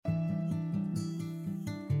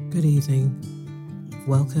Good evening.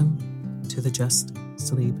 Welcome to the Just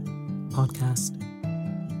Sleep podcast.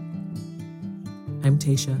 I'm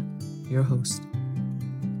Tasha, your host.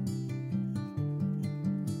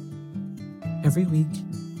 Every week,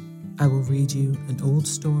 I will read you an old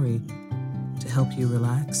story to help you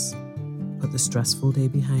relax, put the stressful day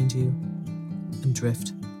behind you, and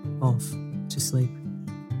drift off to sleep.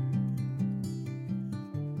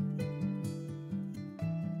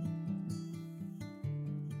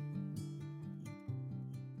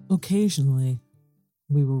 Occasionally,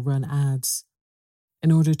 we will run ads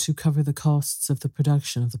in order to cover the costs of the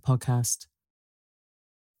production of the podcast.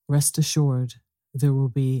 Rest assured, there will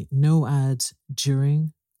be no ads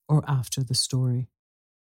during or after the story.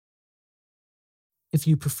 If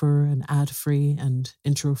you prefer an ad-free and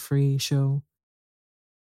intro-free show,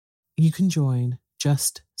 you can join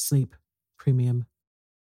Just Sleep Premium.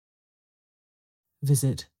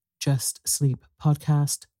 Visit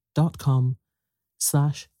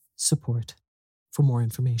justsleeppodcast.com/support for more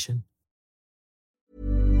information.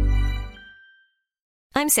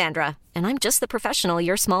 I'm Sandra, and I'm just the professional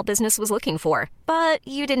your small business was looking for. But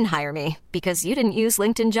you didn't hire me because you didn't use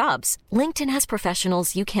LinkedIn Jobs. LinkedIn has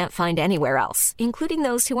professionals you can't find anywhere else, including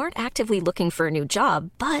those who aren't actively looking for a new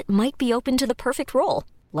job, but might be open to the perfect role,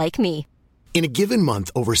 like me. In a given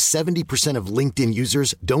month, over 70% of LinkedIn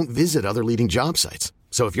users don't visit other leading job sites.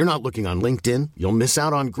 So if you're not looking on LinkedIn, you'll miss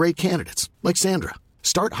out on great candidates like Sandra.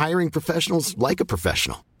 Start hiring professionals like a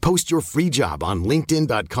professional. Post your free job on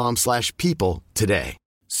linkedin.com/people today.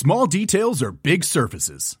 Small details are big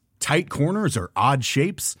surfaces. Tight corners are odd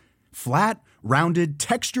shapes. Flat, rounded,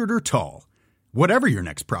 textured, or tall. Whatever your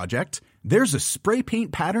next project, there's a spray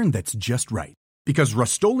paint pattern that's just right. Because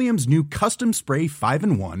Rust-Oleum's new Custom Spray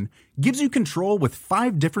 5-in-1 gives you control with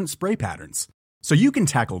 5 different spray patterns. So you can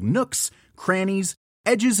tackle nooks, crannies,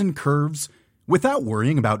 edges, and curves without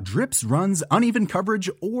worrying about drips, runs, uneven coverage,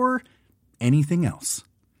 or anything else.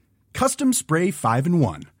 Custom Spray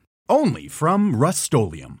 5-in-1. Only from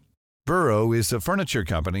Rust-Oleum. Burrow is a furniture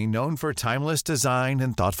company known for timeless design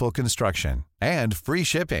and thoughtful construction, and free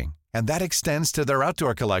shipping, and that extends to their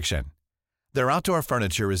outdoor collection. Their outdoor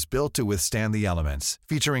furniture is built to withstand the elements,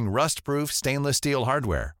 featuring rust-proof stainless steel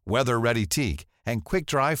hardware, weather-ready teak, and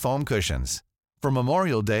quick-dry foam cushions. For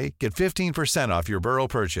Memorial Day, get 15% off your Burrow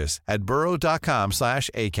purchase at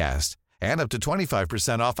burrow.com/acast, and up to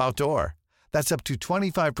 25% off outdoor. That's up to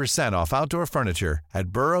 25% off outdoor furniture at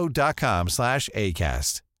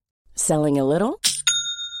burrow.com/acast. Selling a little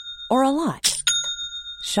or a lot?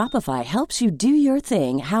 Shopify helps you do your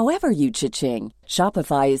thing however you cha-ching.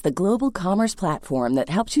 Shopify is the global commerce platform that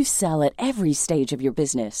helps you sell at every stage of your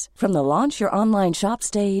business. From the launch your online shop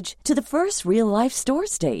stage to the first real-life store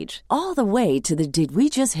stage, all the way to the did we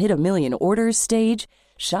just hit a million orders stage.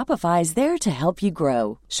 Shopify is there to help you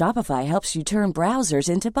grow. Shopify helps you turn browsers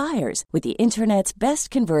into buyers with the internet's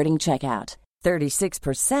best converting checkout.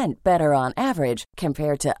 36% better on average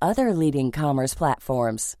compared to other leading commerce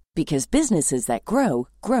platforms. Because businesses that grow,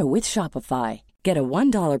 grow with Shopify. Get a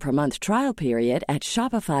 $1 per month trial period at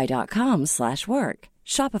shopify.com/work.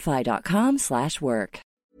 Shopify.com/work.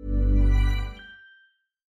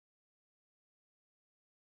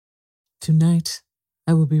 Tonight,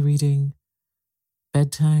 I will be reading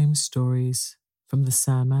Bedtime Stories from the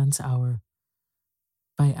Sandman's Hour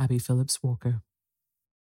by Abby Phillips Walker.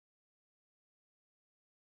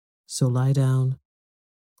 So lie down,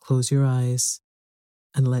 close your eyes,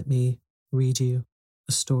 and let me read you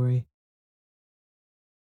a story.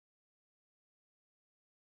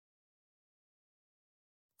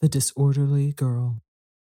 The Disorderly Girl.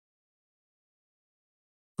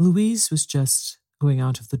 Louise was just going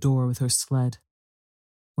out of the door with her sled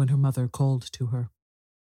when her mother called to her.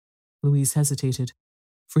 Louise hesitated,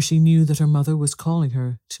 for she knew that her mother was calling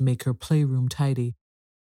her to make her playroom tidy,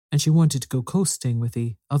 and she wanted to go coasting with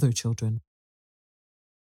the other children.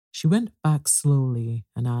 She went back slowly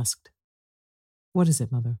and asked, "What is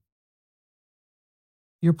it, Mother?"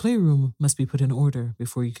 "Your playroom must be put in order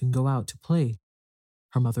before you can go out to play,"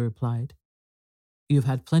 her mother replied. "You have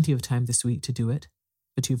had plenty of time this week to do it,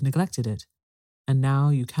 but you've neglected it, and now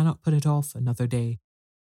you cannot put it off another day."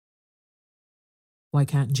 "Why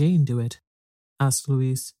can't Jane do it?" asked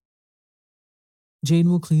Louise. "Jane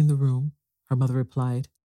will clean the room," her mother replied,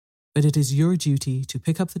 "but it is your duty to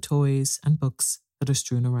pick up the toys and books that are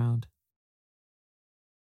strewn around."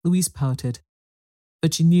 Louise pouted,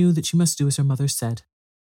 but she knew that she must do as her mother said,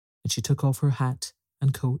 and she took off her hat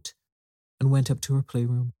and coat and went up to her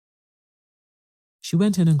playroom. She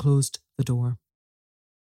went in and closed the door.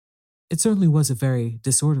 It certainly was a very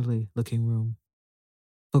disorderly-looking room.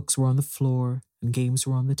 Books were on the floor and games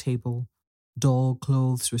were on the table, Doll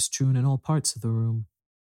clothes were strewn in all parts of the room.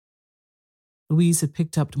 Louise had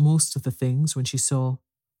picked up most of the things when she saw,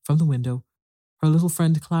 from the window, her little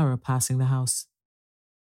friend Clara passing the house.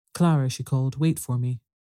 "Clara," she called, "wait for me.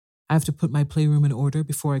 I have to put my playroom in order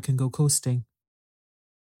before I can go coasting."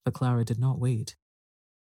 But Clara did not wait.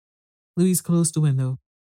 Louise closed the window,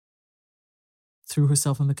 threw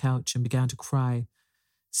herself on the couch, and began to cry,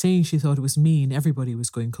 saying she thought it was mean everybody was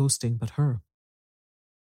going coasting but her.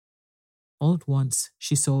 All at once,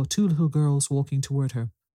 she saw two little girls walking toward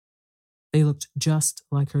her. They looked just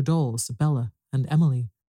like her dolls, Bella and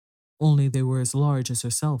Emily, only they were as large as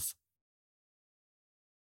herself.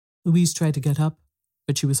 Louise tried to get up,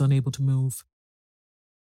 but she was unable to move.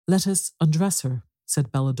 "Let us undress her,"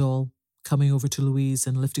 said Bella Doll, coming over to Louise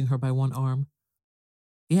and lifting her by one arm.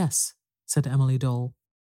 "Yes," said Emily Doll,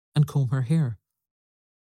 "and comb her hair."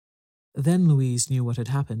 Then Louise knew what had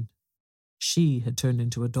happened. She had turned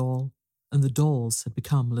into a doll, and the dolls had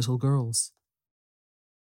become little girls.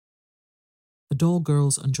 The doll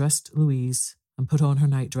girls undressed Louise and put on her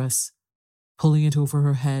nightdress, pulling it over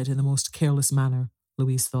her head in the most careless manner,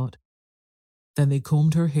 Louise thought. Then they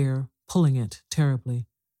combed her hair, pulling it terribly.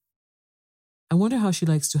 "I wonder how she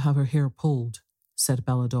likes to have her hair pulled," said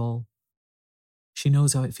Bella Doll. "She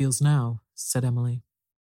knows how it feels now," said Emily.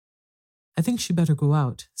 "I think she better go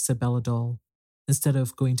out," said Bella Doll, "instead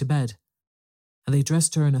of going to bed." And they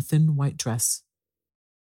dressed her in a thin white dress.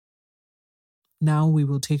 "Now we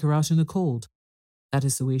will take her out in the cold. That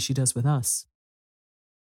is the way she does with us."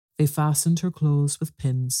 They fastened her clothes with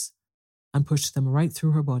pins and pushed them right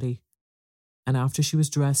through her body, and after she was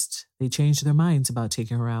dressed, they changed their minds about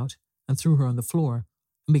taking her out and threw her on the floor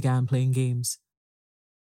and began playing games.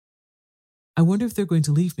 "I wonder if they're going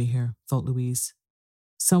to leave me here," thought Louise.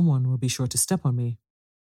 "Someone will be sure to step on me."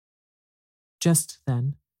 Just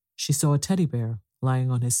then, she saw a teddy bear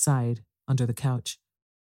lying on his side under the couch.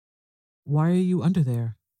 "Why are you under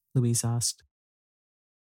there?" Louise asked.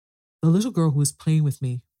 "The little girl who was playing with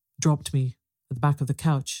me dropped me at the back of the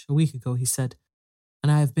couch a week ago," he said,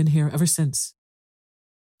 "and I have been here ever since.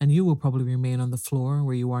 And you will probably remain on the floor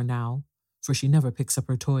where you are now, for she never picks up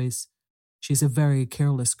her toys. She's a very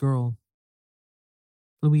careless girl."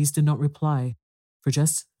 Louise did not reply, for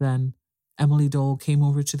just then Emily Doll came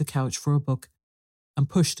over to the couch for a book and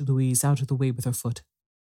pushed Louise out of the way with her foot.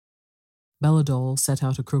 Bella Doll set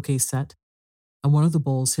out a croquet set, and one of the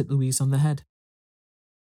balls hit Louise on the head.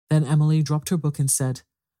 Then Emily dropped her book and said,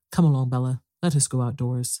 "Come along, Bella, let us go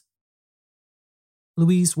outdoors."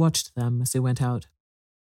 Louise watched them as they went out.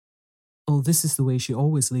 "Oh, this is the way she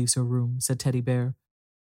always leaves her room," said Teddy Bear,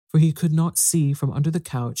 for he could not see from under the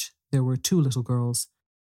couch there were two little girls,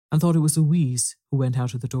 and thought it was Louise who went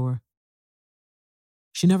out of the door.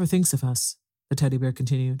 "She never thinks of us," the teddy bear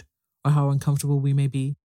continued, "or how uncomfortable we may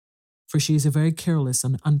be, for she is a very careless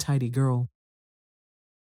and untidy girl."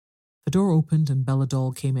 The door opened and Bella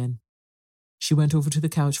Doll came in. She went over to the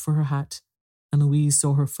couch for her hat, and Louise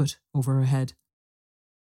saw her foot over her head.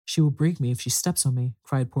 "She will break me if she steps on me,"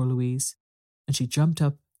 cried poor Louise, and she jumped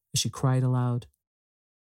up as she cried aloud.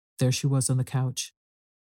 There she was on the couch.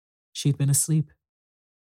 She had been asleep.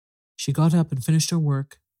 She got up and finished her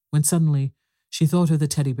work, when suddenly she thought of the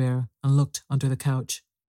teddy bear and looked under the couch.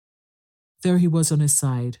 There he was on his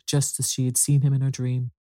side, just as she had seen him in her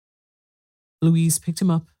dream. Louise picked him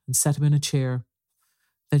up and set him in a chair.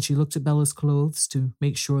 Then she looked at Bella's clothes to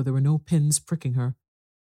make sure there were no pins pricking her,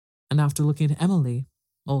 and after looking at Emily,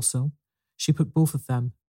 also, she put both of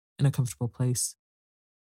them in a comfortable place.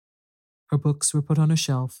 Her books were put on a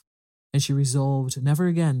shelf, and she resolved never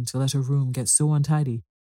again to let her room get so untidy,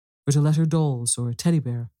 or to let her dolls or teddy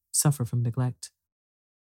bear suffer from neglect.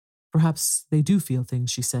 "Perhaps they do feel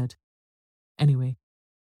things," she said. "Anyway,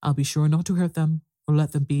 I'll be sure not to hurt them or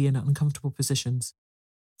let them be in uncomfortable positions,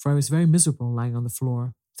 for I was very miserable lying on the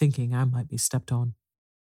floor, thinking I might be stepped on."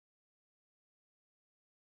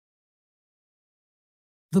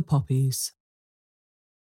 The Poppies.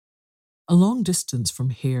 A long distance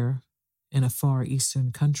from here, in a far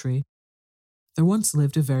eastern country, there once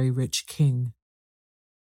lived a very rich king.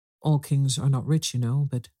 All kings are not rich, you know,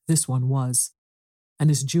 but this one was, and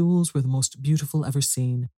his jewels were the most beautiful ever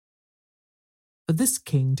seen. But this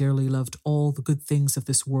king dearly loved all the good things of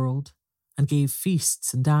this world, and gave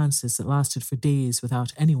feasts and dances that lasted for days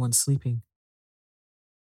without anyone sleeping.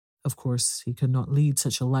 Of course, he could not lead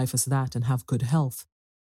such a life as that and have good health.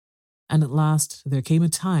 And at last there came a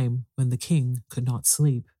time when the king could not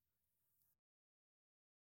sleep.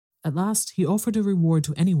 At last he offered a reward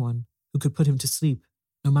to anyone who could put him to sleep,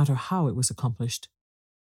 no matter how it was accomplished.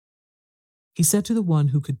 He said to the one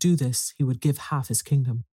who could do this, he would give half his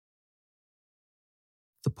kingdom.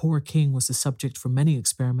 the poor king was the subject for many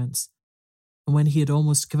experiments, and when he had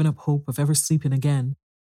almost given up hope of ever sleeping again,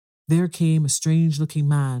 there came a strange-looking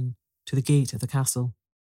man to the gate of the castle.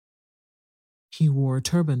 He wore a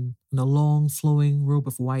turban and a long flowing robe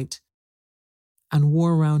of white, and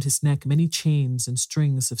wore around his neck many chains and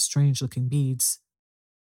strings of strange-looking beads.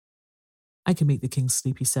 "I can make the king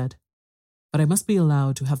sleep," he said, "but I must be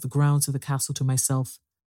allowed to have the grounds of the castle to myself,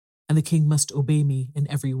 and the king must obey me in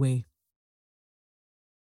every way."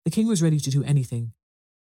 The king was ready to do anything,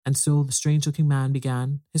 and so the strange-looking man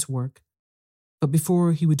began his work. But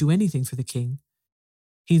before he would do anything for the king,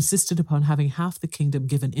 he insisted upon having half the kingdom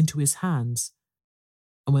given into his hands,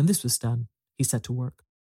 and when this was done, he set to work.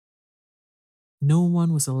 No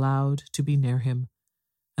one was allowed to be near him,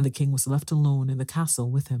 and the king was left alone in the castle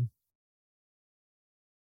with him.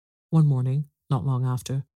 One morning, not long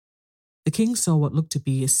after, the king saw what looked to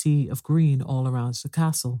be a sea of green all around the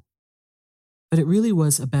castle. But it really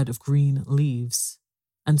was a bed of green leaves,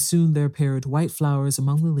 and soon there appeared white flowers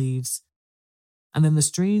among the leaves, and then the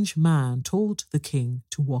strange man told the king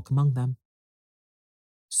to walk among them.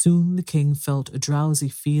 Soon the king felt a drowsy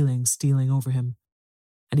feeling stealing over him,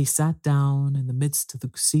 and he sat down in the midst of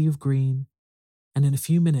the sea of green, and in a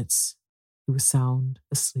few minutes he was sound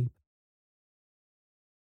asleep.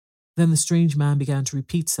 Then the strange man began to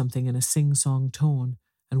repeat something in a sing-song tone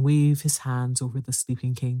and wave his hands over the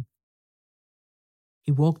sleeping king.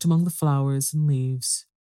 He walked among the flowers and leaves,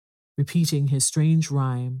 repeating his strange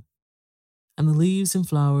rhyme, and the leaves and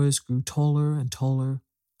flowers grew taller and taller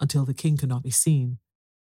until the king could not be seen,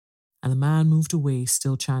 and the man moved away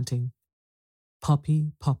still chanting,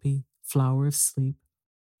 "Poppy, poppy, flower of sleep,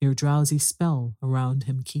 your drowsy spell around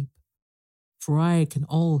him keep, for I can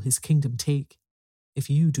all his kingdom take, if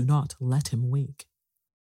you do not let him wake."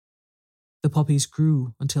 The poppies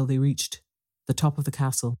grew until they reached the top of the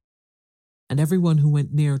castle, and everyone who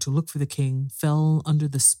went near to look for the king fell under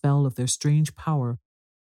the spell of their strange power,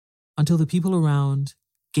 until the people around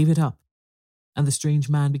gave it up, and the strange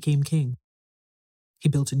man became king. He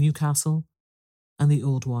built a new castle, and the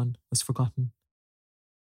old one was forgotten.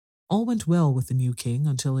 All went well with the new king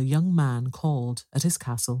until a young man called at his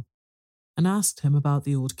castle and asked him about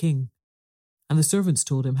the old king, and the servants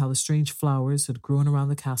told him how the strange flowers had grown around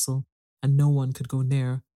the castle and no one could go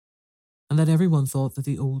near, and that everyone thought that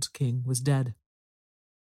the old king was dead.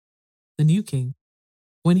 The new king,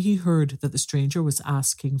 when he heard that the stranger was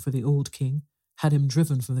asking for the old king, had him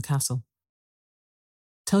driven from the castle.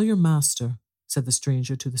 "Tell your master," said the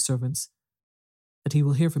stranger to the servants, "that he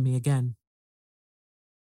will hear from me again."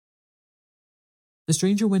 The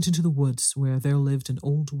stranger went into the woods where there lived an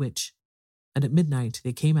old witch, and at midnight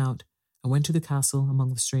they came out and went to the castle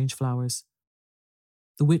among the strange flowers.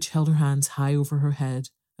 The witch held her hands high over her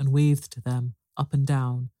head and waved them up and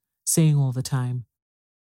down, saying all the time,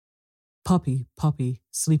 "Poppy, poppy,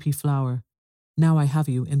 sleepy flower, now I have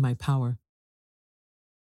you in my power.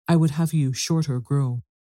 I would have you shorter grow,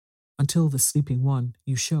 until the sleeping one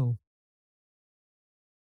you show."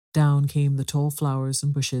 Down came the tall flowers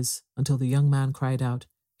and bushes until the young man cried out,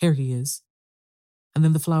 "Here he is," and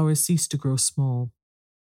then the flowers ceased to grow small.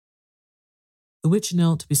 The witch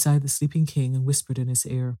knelt beside the sleeping king and whispered in his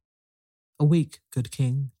ear, "Awake, good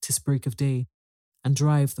king, 'tis break of day, and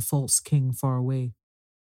drive the false king far away."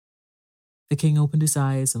 The king opened his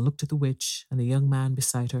eyes and looked at the witch and the young man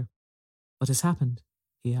beside her. "What has happened?"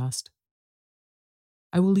 he asked.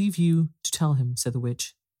 "I will leave you to tell him," said the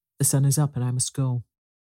witch. "The sun is up and I must go."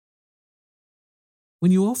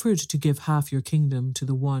 "When you offered to give half your kingdom to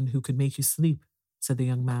the one who could make you sleep," said the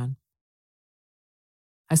young man,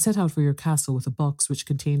 "I set out for your castle with a box which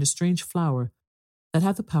contained a strange flower that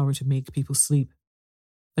had the power to make people sleep,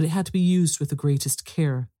 but it had to be used with the greatest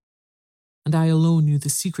care, and I alone knew the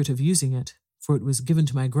secret of using it, for it was given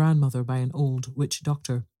to my grandmother by an old witch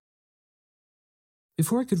doctor.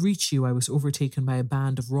 Before I could reach you, I was overtaken by a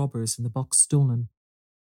band of robbers and the box stolen.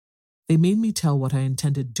 They made me tell what I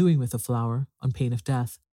intended doing with the flower on pain of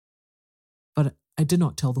death, but I did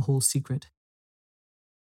not tell the whole secret.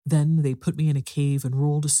 Then they put me in a cave and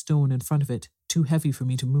rolled a stone in front of it, too heavy for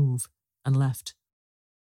me to move, and left.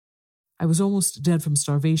 I was almost dead from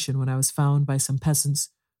starvation when I was found by some peasants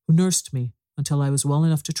who nursed me until I was well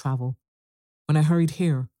enough to travel, when I hurried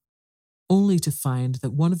here, only to find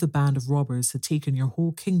that one of the band of robbers had taken your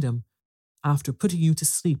whole kingdom after putting you to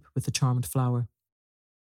sleep with the charmed flower.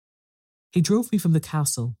 He drove me from the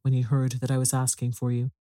castle when he heard that I was asking for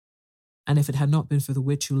you, and if it had not been for the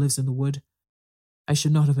witch who lives in the wood, I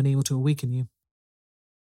should not have been able to awaken you.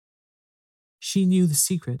 She knew the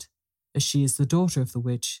secret, as she is the daughter of the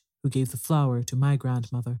witch who gave the flower to my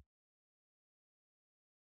grandmother."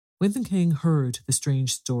 When the king heard the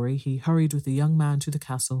strange story, he hurried with the young man to the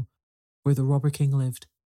castle where the robber king lived.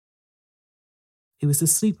 He was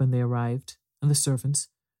asleep when they arrived, and the servants,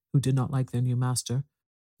 who did not like their new master,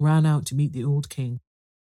 ran out to meet the old king.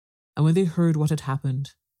 And when they heard what had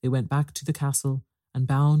happened, they went back to the castle and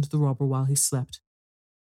bound the robber while he slept.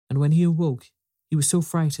 And when he awoke, he was so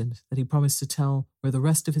frightened that he promised to tell where the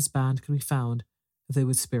rest of his band could be found if they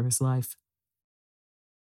would spare his life.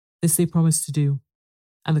 This they promised to do,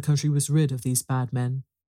 and the country was rid of these bad men,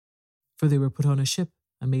 for they were put on a ship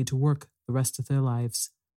and made to work the rest of their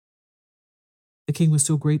lives. The king was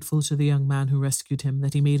so grateful to the young man who rescued him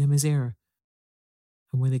that he made him his heir,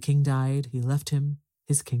 and when the king died, he left him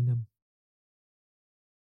his kingdom.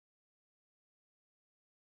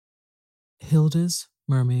 Hilda's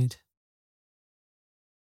Mermaid.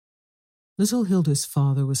 Little Hilda's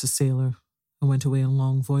father was a sailor and went away on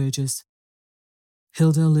long voyages.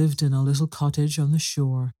 Hilda lived in a little cottage on the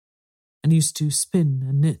shore and used to spin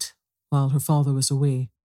and knit while her father was away,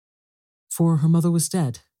 for her mother was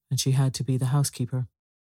dead and she had to be the housekeeper.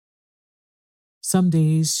 Some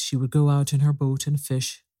days she would go out in her boat and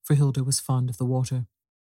fish, for Hilda was fond of the water.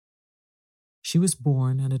 She was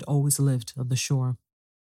born and had always lived on the shore.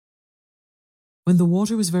 When the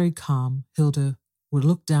water was very calm, Hilda would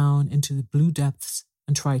look down into the blue depths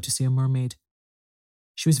and try to see a mermaid.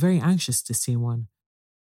 She was very anxious to see one.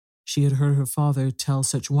 She had heard her father tell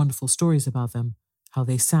such wonderful stories about them, how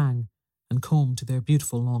they sang and combed their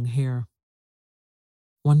beautiful long hair.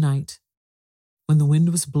 One night, when the wind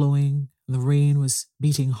was blowing and the rain was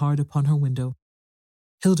beating hard upon her window,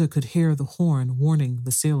 Hilda could hear the horn warning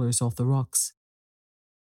the sailors off the rocks.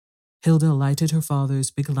 Hilda lighted her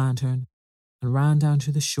father's big lantern and ran down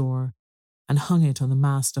to the shore and hung it on the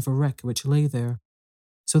mast of a wreck which lay there,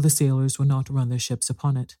 so the sailors would not run their ships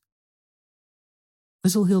upon it.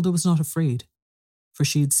 Little Hilda was not afraid, for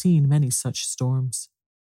she had seen many such storms.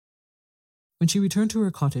 When she returned to her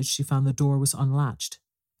cottage, she found the door was unlatched,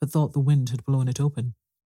 but thought the wind had blown it open.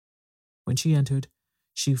 When she entered,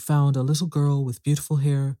 she found a little girl with beautiful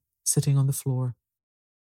hair sitting on the floor.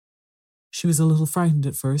 She was a little frightened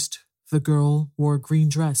at first, for the girl wore a green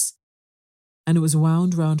dress, and it was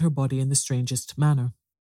wound round her body in the strangest manner.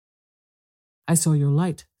 "I saw your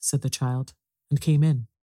light," said the child, and came in.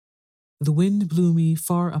 "The wind blew me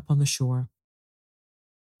far up on the shore.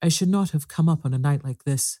 I should not have come up on a night like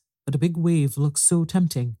this, but a big wave looked so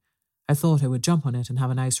tempting, I thought I would jump on it and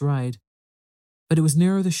have a nice ride. But it was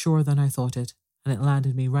nearer the shore than I thought it, and it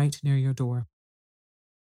landed me right near your door."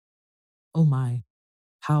 Oh my,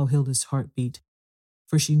 how Hilda's heart beat,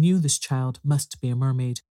 for she knew this child must be a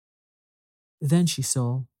mermaid. Then she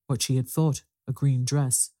saw what she had thought a green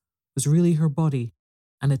dress was really her body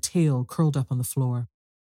and a tail curled up on the floor,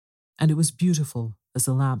 and it was beautiful as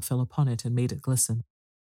the lamp fell upon it and made it glisten.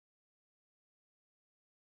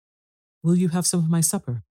 "Will you have some of my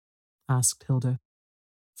supper?" asked Hilda,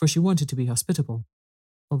 for she wanted to be hospitable,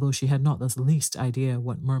 although she had not the least idea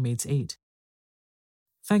what mermaids ate.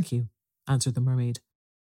 "Thank you," answered the mermaid.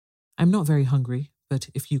 "I'm not very hungry, but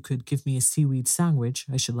if you could give me a seaweed sandwich,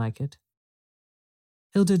 I should like it."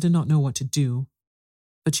 Hilda did not know what to do,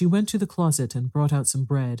 but she went to the closet and brought out some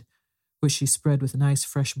bread, which she spread with nice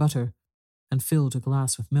fresh butter, and filled a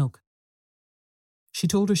glass with milk. She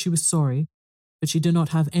told her she was sorry, but she did not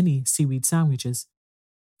have any seaweed sandwiches,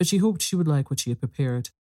 but she hoped she would like what she had prepared.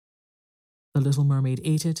 The little mermaid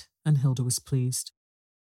ate it, and Hilda was pleased.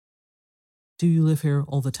 "Do you live here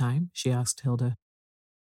all the time?" she asked Hilda.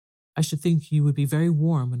 "I should think you would be very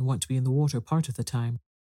warm and want to be in the water part of the time."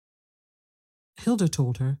 Hilda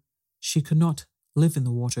told her she could not live in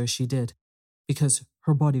the water as she did, because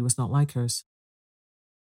her body was not like hers.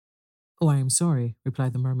 "Oh, I am sorry,"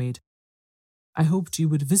 replied the mermaid. "I hoped you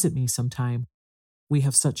would visit me sometime. We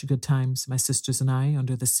have such good times, my sisters and I,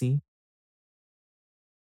 under the sea."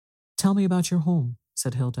 "Tell me about your home,"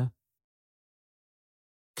 said Hilda.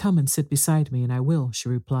 "Come and sit beside me, and I will," she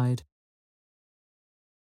replied.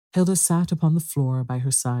 Hilda sat upon the floor by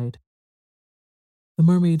her side. The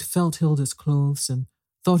mermaid felt Hilda's clothes and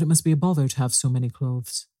thought it must be a bother to have so many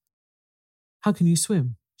clothes. "How can you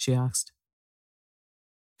swim?" she asked.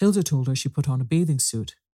 Hilda told her she put on a bathing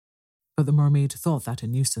suit, but the mermaid thought that a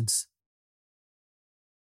nuisance.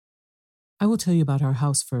 "I will tell you about our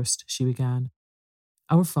house first," she began.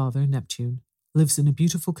 "Our father, Neptune, lives in a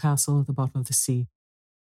beautiful castle at the bottom of the sea.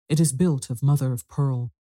 It is built of mother of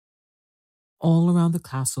pearl. All around the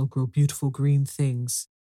castle grow beautiful green things,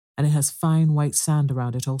 and it has fine white sand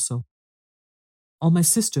around it also. All my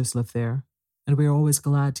sisters live there, and we are always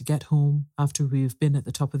glad to get home after we have been at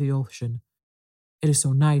the top of the ocean. It is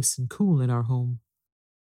so nice and cool in our home.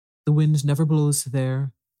 The wind never blows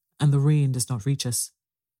there, and the rain does not reach us.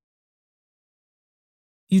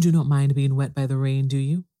 You do not mind being wet by the rain, do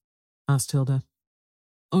you? Asked Hilda.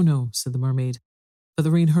 Oh no, said the mermaid, but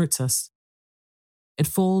the rain hurts us. It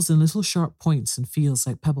falls in little sharp points and feels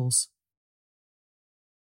like pebbles.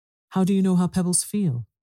 How do you know how pebbles feel?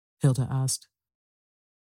 Hilda asked.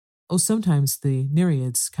 Oh, sometimes the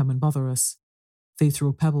Nereids come and bother us. They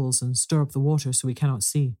throw pebbles and stir up the water so we cannot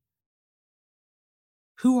see.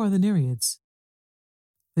 Who are the Nereids?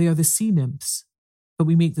 They are the sea nymphs, but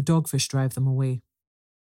we make the dogfish drive them away.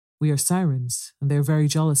 We are sirens, and they are very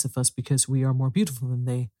jealous of us because we are more beautiful than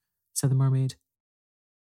they, said the mermaid.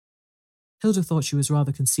 Hilda thought she was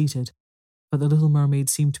rather conceited, but the little mermaid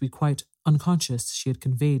seemed to be quite unconscious she had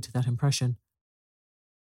conveyed that impression.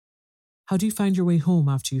 How do you find your way home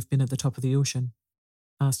after you've been at the top of the ocean?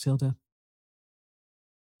 Asked Hilda.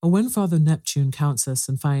 Oh, when Father Neptune counts us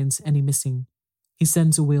and finds any missing, he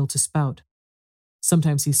sends a whale to spout.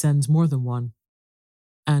 Sometimes he sends more than one,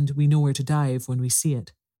 and we know where to dive when we see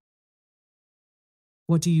it.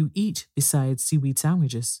 What do you eat besides seaweed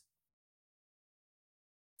sandwiches?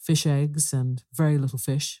 Fish eggs and very little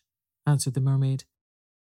fish, answered the mermaid.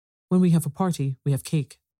 When we have a party, we have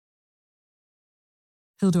cake.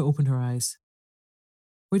 Hilda opened her eyes.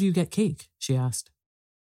 Where do you get cake? She asked.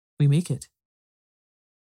 We make it.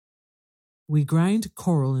 We grind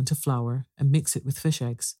coral into flour and mix it with fish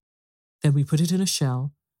eggs. Then we put it in a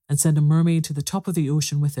shell and send a mermaid to the top of the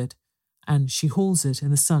ocean with it, and she holds it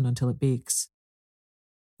in the sun until it bakes.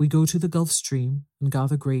 We go to the Gulf Stream and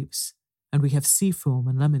gather grapes, and we have sea foam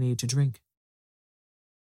and lemonade to drink.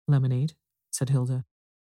 Lemonade, said Hilda.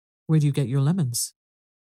 Where do you get your lemons?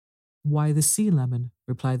 Why, the sea lemon,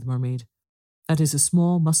 replied the mermaid. That is a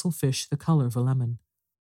small mussel fish the colour of a lemon.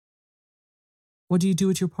 What do you do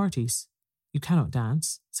at your parties? You cannot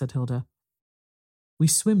dance, said Hilda. We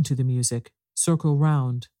swim to the music, circle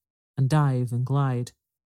round, and dive and glide.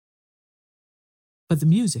 But the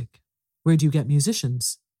music, where do you get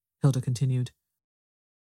musicians? Hilda continued.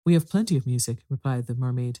 We have plenty of music, replied the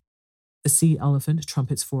mermaid. The sea elephant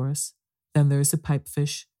trumpets for us. Then there is the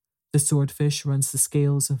pipefish. The swordfish runs the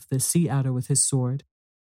scales of the sea adder with his sword.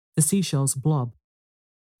 The seashells blob.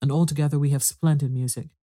 And altogether we have splendid music.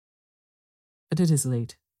 But it is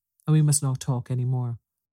late, and we must not talk any more.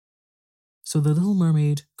 So the little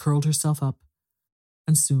mermaid curled herself up,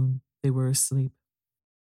 and soon they were asleep.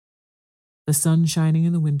 The sun shining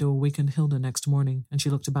in the window awakened Hilda next morning, and she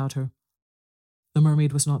looked about her. The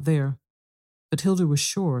mermaid was not there, but Hilda was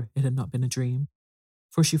sure it had not been a dream,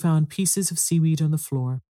 for she found pieces of seaweed on the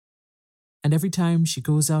floor, and every time she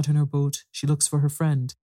goes out in her boat, she looks for her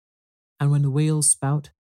friend, and when the whales spout,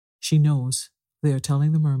 she knows they are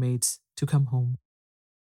telling the mermaids to come home.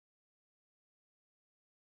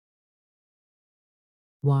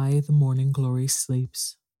 Why the Morning Glory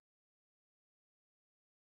Sleeps.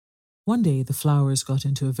 One day the flowers got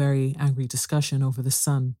into a very angry discussion over the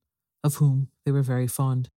sun, of whom they were very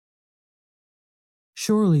fond.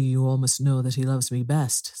 Surely you all must know that he loves me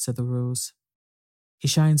best, said the rose. He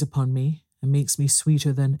shines upon me and makes me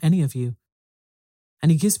sweeter than any of you,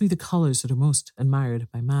 and he gives me the colours that are most admired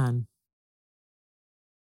by man.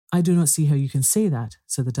 I do not see how you can say that,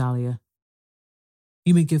 said the dahlia.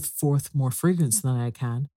 You may give forth more fragrance than I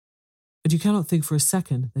can, but you cannot think for a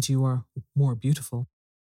second that you are more beautiful.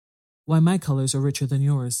 Why, my colours are richer than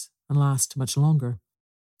yours, and last much longer.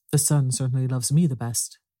 The sun certainly loves me the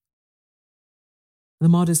best. The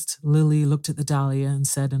modest lily looked at the dahlia and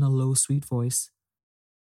said in a low, sweet voice,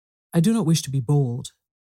 I do not wish to be bold,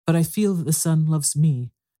 but I feel that the sun loves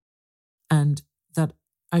me, and that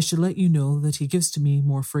I should let you know that he gives to me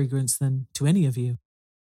more fragrance than to any of you.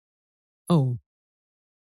 Oh,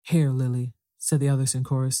 hair lily, said the others in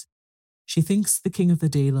chorus. She thinks the king of the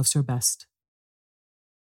day loves her best.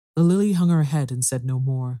 The lily hung her head and said no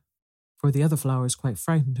more, for the other flowers quite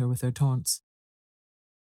frightened her with their taunts.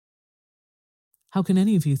 How can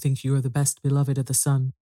any of you think you are the best beloved of the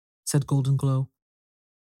sun, said Golden Glow,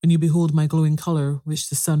 when you behold my glowing colour which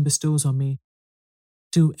the sun bestows on me?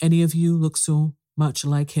 Do any of you look so much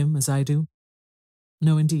like him as I do?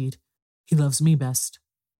 No, indeed, he loves me best.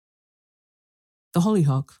 The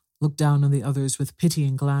hollyhock looked down on the others with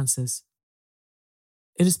pitying glances.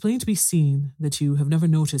 It is plain to be seen that you have never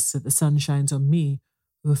noticed that the sun shines on me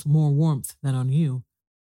with more warmth than on you.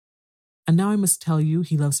 And now I must tell you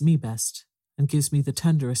he loves me best, and gives me the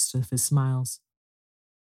tenderest of his smiles.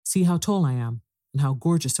 See how tall I am, and how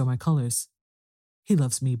gorgeous are my colours. He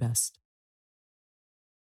loves me best.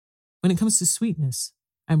 When it comes to sweetness,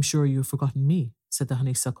 I am sure you have forgotten me, said the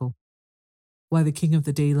honeysuckle. Why, the king of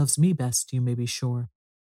the day loves me best, you may be sure.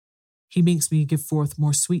 He makes me give forth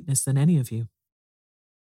more sweetness than any of you.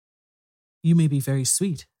 "You may be very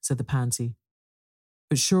sweet," said the pansy,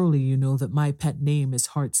 "but surely you know that my pet name is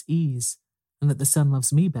Heart's Ease, and that the sun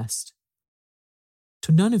loves me best.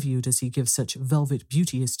 To none of you does he give such velvet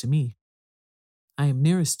beauty as to me. I am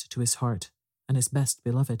nearest to his heart, and his best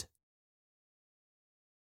beloved."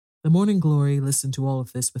 The Morning Glory listened to all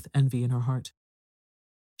of this with envy in her heart.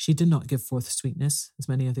 She did not give forth sweetness, as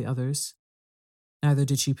many of the others. Neither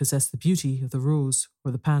did she possess the beauty of the rose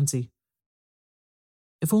or the pansy.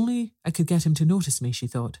 "If only I could get him to notice me," she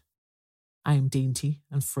thought. "I am dainty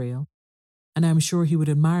and frail, and I am sure he would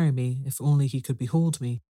admire me if only he could behold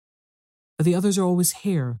me. But the others are always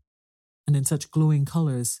hair, and in such glowing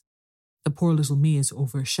colours, the poor little me is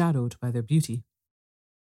overshadowed by their beauty."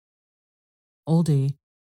 All day,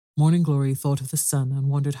 Morning Glory thought of the sun and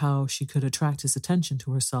wondered how she could attract his attention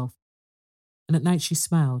to herself, and at night she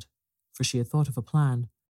smiled, for she had thought of a plan.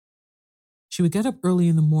 She would get up early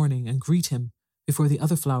in the morning and greet him before the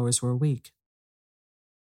other flowers were awake.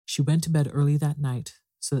 She went to bed early that night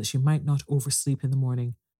so that she might not oversleep in the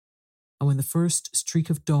morning, and when the first streak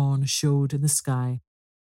of dawn showed in the sky,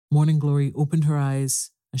 Morning Glory opened her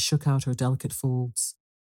eyes and shook out her delicate folds.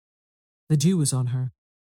 The dew was on her,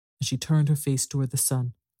 and she turned her face toward the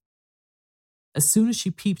sun. As soon as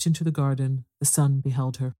she peeped into the garden, the sun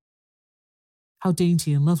beheld her. "How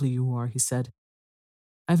dainty and lovely you are," he said.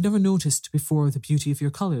 "I have never noticed before the beauty of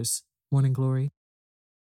your colours, Morning Glory."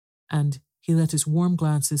 And he let his warm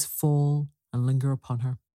glances fall and linger upon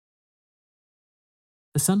her.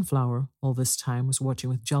 The sunflower, all this time, was watching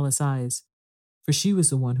with jealous eyes, for she was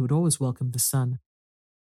the one who had always welcomed the sun,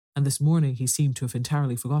 and this morning he seemed to have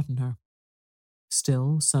entirely forgotten her.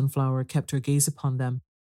 Still, Sunflower kept her gaze upon them,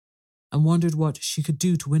 and wondered what she could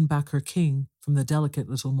do to win back her king from the delicate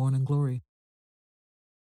little Morning Glory.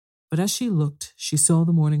 But as she looked, she saw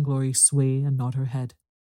the Morning Glory sway and nod her head.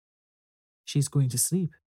 "She's going to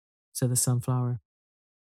sleep," said the Sunflower.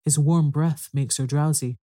 "His warm breath makes her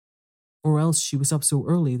drowsy, or else she was up so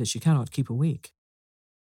early that she cannot keep awake."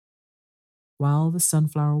 While the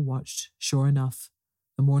Sunflower watched, sure enough,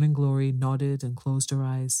 the Morning Glory nodded and closed her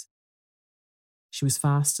eyes. She was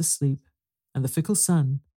fast asleep, and the fickle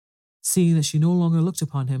sun, seeing that she no longer looked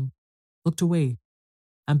upon him, looked away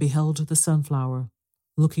and beheld the Sunflower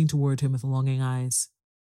looking toward him with longing eyes.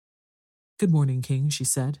 "Good morning, King," she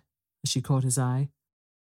said, as she caught his eye,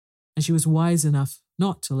 and she was wise enough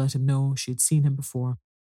not to let him know she had seen him before.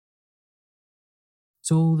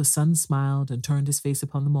 So the sun smiled and turned his face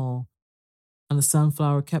upon them all, and the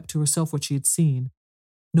Sunflower kept to herself what she had seen,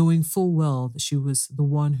 knowing full well that she was the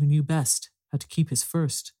one who knew best how to keep his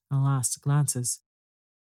first and last glances.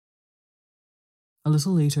 A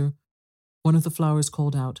little later, one of the flowers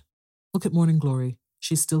called out, "Look at Morning Glory,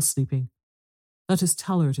 she's still sleeping. Let us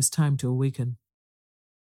tell her it is time to awaken."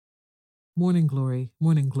 Morning Glory,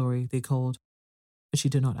 they called, but she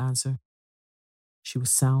did not answer. She was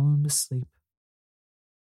sound asleep.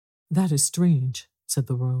 "That is strange," said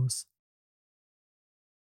the rose.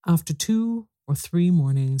 After 2 or 3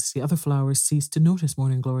 mornings, the other flowers ceased to notice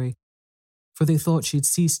Morning Glory, for they thought she had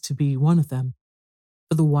ceased to be one of them.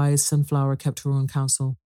 But the wise Sunflower kept her own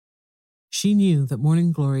counsel. She knew that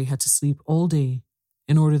Morning Glory had to sleep all day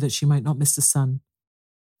in order that she might not miss the sun.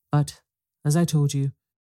 But, as I told you,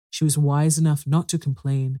 she was wise enough not to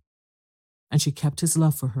complain, and she kept his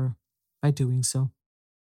love for her by doing so.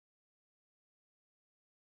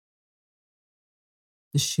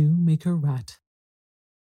 The Shoemaker Rat.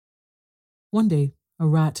 One day, a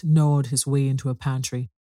rat gnawed his way into a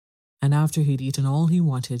pantry, and after he'd eaten all he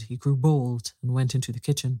wanted, he grew bold and went into the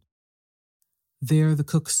kitchen. There the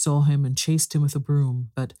cook saw him and chased him with a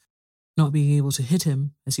broom, but, not being able to hit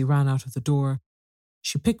him as he ran out of the door,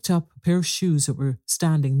 she picked up a pair of shoes that were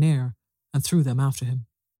standing near and threw them after him.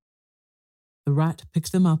 The rat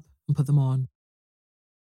picked them up and put them on.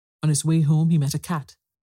 On his way home he met a cat.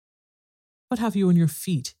 "What have you on your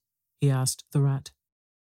feet?" he asked the rat.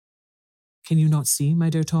 "Can you not see, my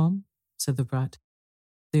dear Tom?" said the rat.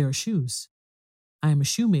 "They are shoes. I am a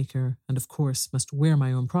shoemaker and, of course, must wear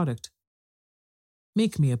my own product."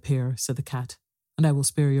 "Make me a pair," said the cat, "and I will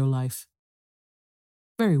spare your life."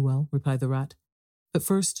 "Very well," replied the rat, "but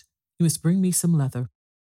first you must bring me some leather."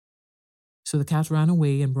 So the cat ran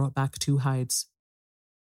away and brought back 2 hides.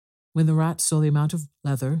 When the rat saw the amount of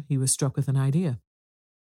leather, he was struck with an idea.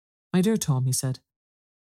 "My dear Tom," he said,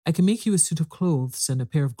 "I can make you a suit of clothes and a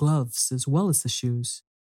pair of gloves as well as the shoes,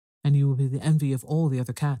 and you will be the envy of all the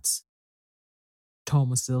other cats." Tom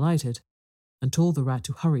was delighted and told the rat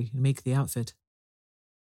to hurry and make the outfit.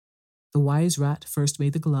 The wise rat first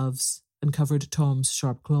made the gloves and covered Tom's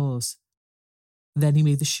sharp claws. Then he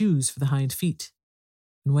made the shoes for the hind feet,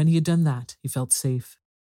 and when he had done that, he felt safe.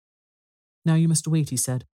 Now you must wait, he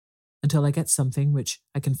said, until I get something which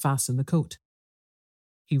I can fasten the coat.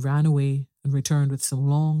 He ran away and returned with some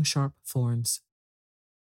long, sharp thorns.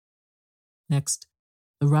 Next,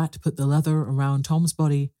 the rat put the leather around Tom's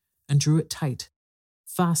body and drew it tight,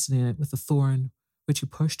 fastening it with a thorn which he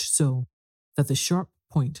pushed so that the sharp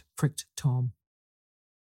point pricked Tom.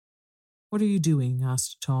 "What are you doing?"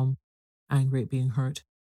 asked Tom, angry at being hurt,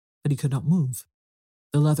 but he could not move.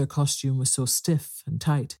 The leather costume was so stiff and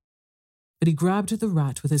tight, but he grabbed the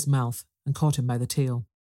rat with his mouth and caught him by the tail.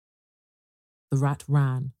 The rat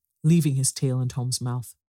ran, leaving his tail in Tom's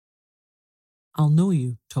mouth. "I'll know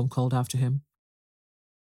you," Tom called after him.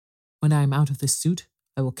 "When I am out of this suit,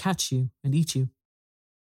 I will catch you and eat you."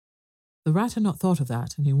 The rat had not thought of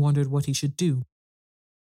that, and he wondered what he should do.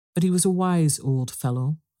 But he was a wise old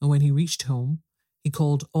fellow, and when he reached home, he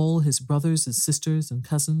called all his brothers and sisters and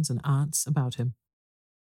cousins and aunts about him.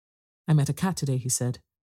 "I met a cat today," he said,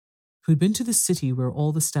 "who'd been to the city where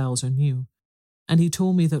all the styles are new, and he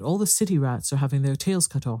told me that all the city rats are having their tails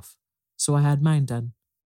cut off, so I had mine done.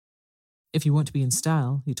 If you want to be in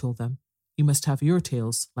style," he told them, "you must have your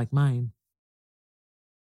tails like mine."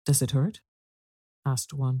 "Does it hurt?"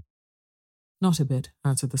 asked one. "Not a bit,"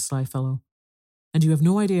 answered the sly fellow, "and you have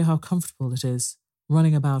no idea how comfortable it is,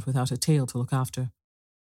 running about without a tail to look after.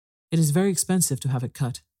 It is very expensive to have it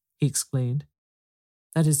cut," he explained.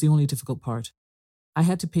 "That is the only difficult part. I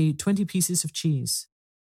had to pay 20 pieces of cheese.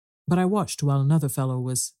 But I watched while another fellow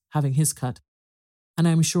was having his cut, and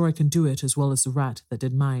I am sure I can do it as well as the rat that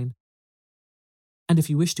did mine. And if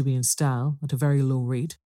you wish to be in style at a very low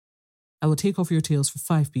rate, I will take off your tails for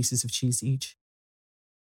 5 pieces of cheese each."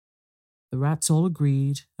 The rats all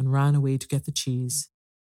agreed and ran away to get the cheese,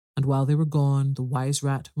 and while they were gone, the wise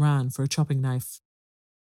rat ran for a chopping knife.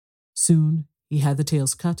 Soon he had the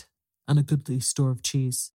tails cut and a goodly store of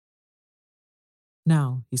cheese.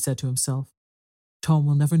 "Now," he said to himself, "Tom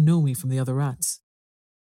will never know me from the other rats."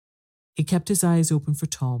 He kept his eyes open for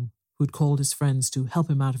Tom, who had called his friends to help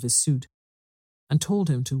him out of his suit, and told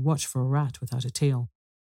him to watch for a rat without a tail.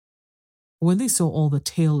 When they saw all the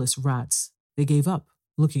tailless rats, they gave up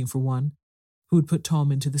looking for one who would put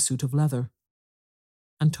Tom into the suit of leather.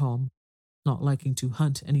 And Tom, not liking to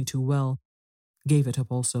hunt any too well, gave it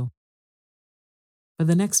up also. "But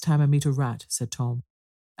the next time I meet a rat," said Tom,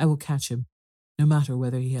 "I will catch him, no matter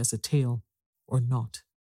whether he has a tail or not."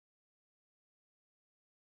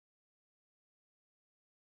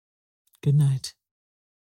 Good night.